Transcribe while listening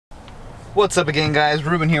What's up again, guys?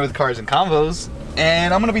 Ruben here with Cars and Convos,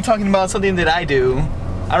 and I'm gonna be talking about something that I do.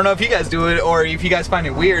 I don't know if you guys do it or if you guys find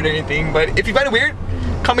it weird or anything, but if you find it weird,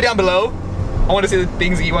 comment down below. I want to see the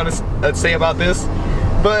things that you want to say about this.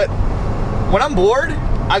 But when I'm bored,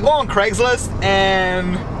 I go on Craigslist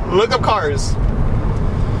and look up cars.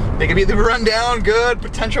 They can be the rundown, good,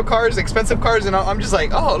 potential cars, expensive cars, and I'm just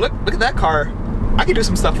like, oh, look at that car. I can do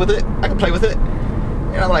some stuff with it. I can play with it.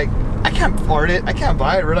 And I'm like, I can't afford it. I can't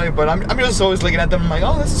buy it really, but I'm just always looking at them. I'm like,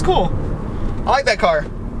 oh, this is cool. I like that car.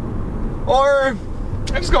 Or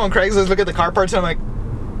I just go on Craigslist, look at the car parts, and I'm like,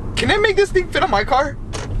 can I make this thing fit on my car?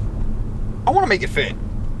 I want to make it fit,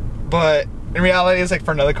 but in reality, it's like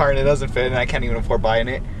for another car and it doesn't fit, and I can't even afford buying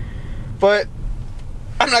it. But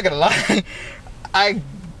I'm not gonna lie, I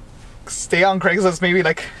stay on Craigslist maybe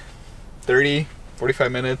like 30,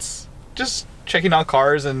 45 minutes, just checking out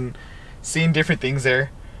cars and seeing different things there.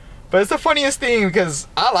 But it's the funniest thing because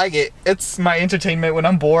I like it. It's my entertainment when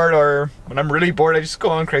I'm bored, or when I'm really bored, I just go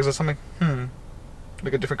on Craigslist. I'm like,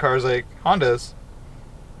 look at different cars like Hondas,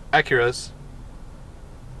 Acuras,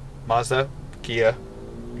 Mazda, Kia,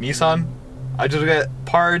 Nissan. I just look at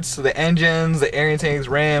parts, the engines, the air intakes,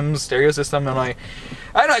 rims, stereo system, and I'm like,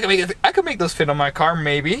 I know I can make those fit on my car,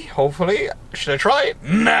 maybe, hopefully. Should I try it?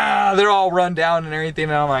 Nah, they're all run down and everything,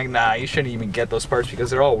 and I'm like, nah, you shouldn't even get those parts because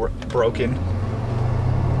they're all broken.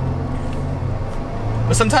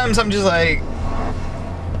 But sometimes I'm just like,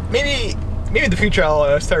 maybe in the future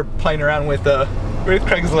I'll start playing around with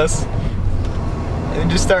Craigslist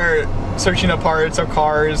and just start searching up parts or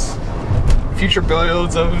cars, future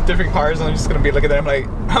builds of different cars, and I'm just gonna be looking at them like,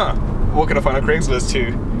 what can I find on Craigslist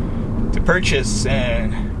to purchase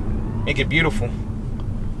and make it beautiful?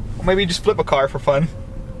 Or maybe just flip a car for fun.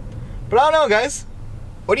 But I don't know, guys.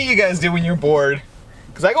 What do you guys do when you're bored?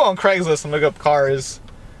 Because I go on Craigslist and look up cars.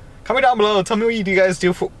 Comment down below, tell me what you guys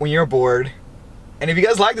do when you're bored. And if you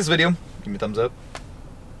guys like this video, give me a thumbs up.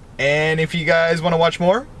 And if you guys want to watch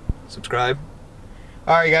more, subscribe.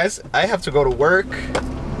 Alright guys, I have to go to work.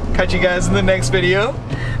 Catch you guys in the next video.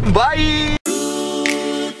 Bye!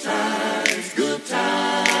 Good times, good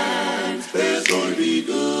times. There's gonna be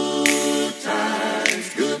good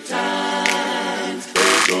times, good times.